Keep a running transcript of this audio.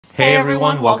Hey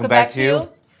everyone, welcome back to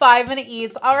 5 Minute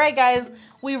Eats. All right guys,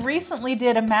 we recently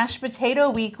did a mashed potato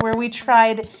week where we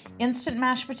tried instant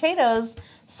mashed potatoes.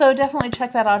 So definitely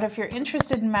check that out if you're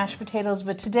interested in mashed potatoes.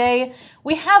 But today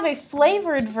we have a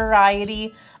flavored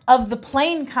variety of the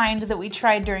plain kind that we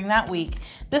tried during that week.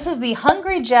 This is the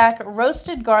Hungry Jack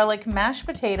roasted garlic mashed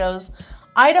potatoes.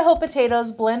 Idaho potatoes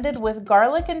blended with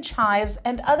garlic and chives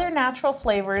and other natural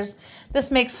flavors. This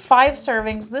makes 5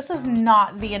 servings. This is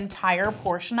not the entire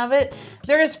portion of it.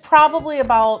 There is probably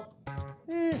about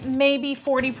maybe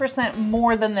 40%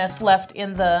 more than this left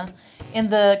in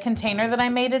the container that I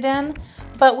made it in.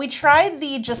 But we tried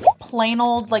the just plain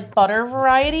old like butter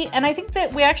variety, and I think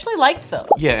that we actually liked those.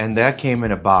 Yeah, and that came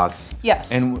in a box.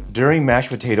 Yes. And during mashed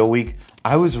potato week,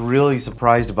 I was really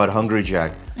surprised about Hungry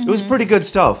Jack. It was pretty good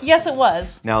stuff. Yes, it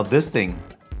was. Now this thing,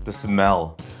 the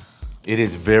smell, it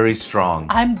is very strong.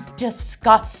 I'm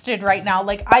disgusted right now.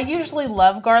 Like, I usually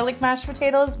love garlic mashed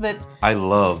potatoes, but I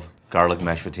love garlic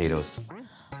mashed potatoes.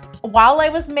 While I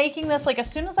was making this, like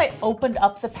as soon as I opened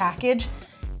up the package,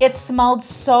 it smelled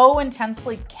so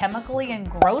intensely chemically and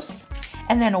gross.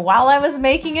 And then while I was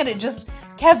making it, it just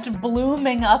kept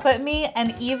blooming up at me.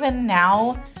 And even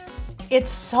now, it's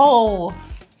so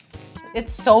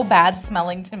bad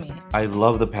smelling to me. I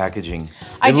love the packaging.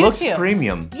 It looks too.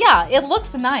 premium. Yeah, it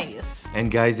looks nice. And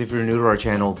guys, if you're new to our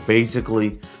channel,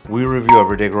 basically we review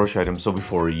everyday grocery items. So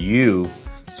before you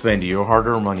spend your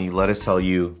hard-earned money, let us tell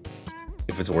you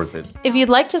if it's worth it. If you'd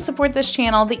like to support this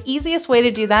channel, the easiest way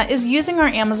to do that is using our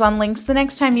Amazon links the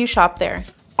next time you shop there.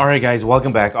 All right, guys,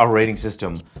 welcome back. Our rating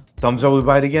system. Thumbs up, we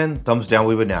buy it again. Thumbs down,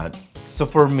 we would not. So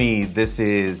for me, this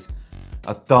is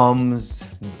a thumbs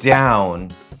down.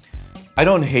 I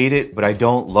don't hate it, but I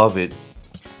don't love it.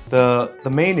 The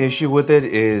main issue with it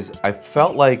is I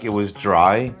felt like it was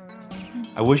dry.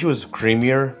 I wish it was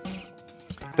creamier.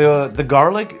 The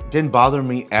garlic didn't bother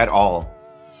me at all.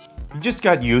 You just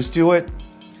got used to it.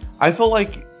 I feel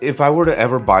like if I were to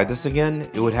ever buy this again,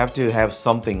 it would have to have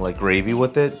something like gravy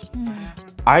with it.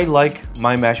 I like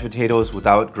my mashed potatoes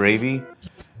without gravy.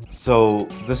 So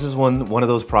this is one of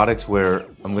those products where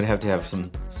I'm gonna have to have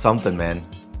something, man.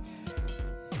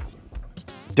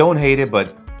 Don't hate it, but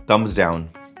thumbs down.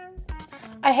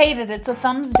 I hate it. It's a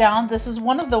thumbs down. This is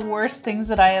one of the worst things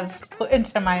that I have put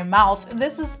into my mouth.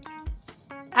 This is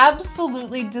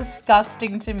absolutely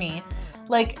disgusting to me.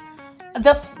 Like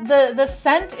the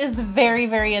scent is very,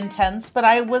 very intense, but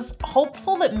I was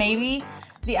hopeful that maybe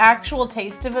the actual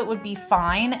taste of it would be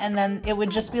fine and then it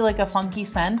would just be like a funky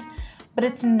scent. But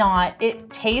it's not. It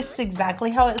tastes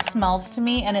exactly how it smells to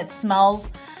me, and it smells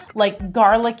like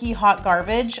garlicky hot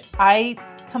garbage. I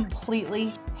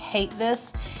completely hate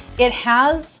this. It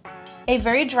has a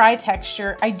very dry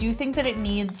texture. I do think that it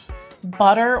needs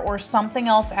butter or something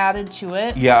else added to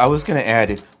it. Yeah, I was gonna add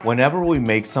it. Whenever we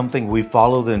make something, we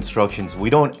follow the instructions. We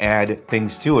don't add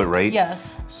things to it, right?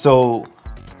 Yes. So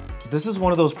this is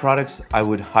one of those products I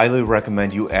would highly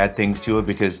recommend you add things to it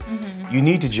because you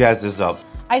need to jazz this up.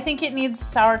 I think it needs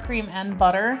sour cream and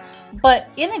butter, but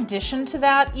in addition to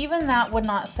that, even that would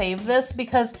not save this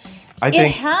because I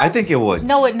think it would.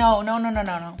 No,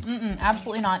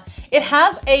 absolutely not. It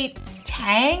has a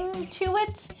tang to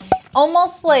it,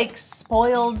 almost like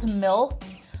spoiled milk.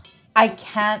 I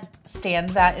can't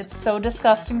stand that. It's so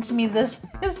disgusting to me. This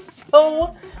is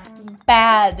so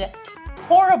bad.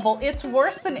 Horrible. It's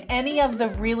worse than any of the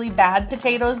really bad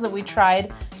potatoes that we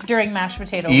tried during mashed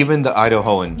potato week. Even the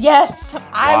Idahoan. Yes,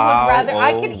 I would rather.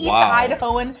 I could eat the Wow.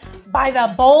 Idahoan by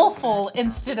the bowlful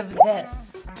instead of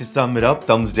this. To sum it up,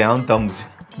 thumbs down, thumbs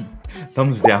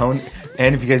down.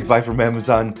 And if you guys buy from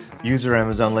Amazon, use our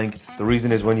Amazon link. The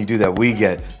reason is when you do that, we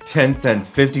get 10 cents,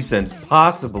 50 cents,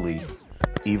 possibly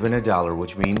even $1,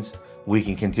 which means we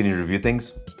can continue to review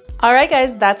things. All right,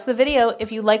 guys, that's the video.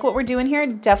 If you like what we're doing here,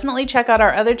 definitely check out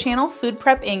our other channel, Food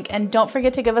Prep Inc. And don't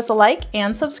forget to give us a like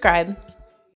and subscribe.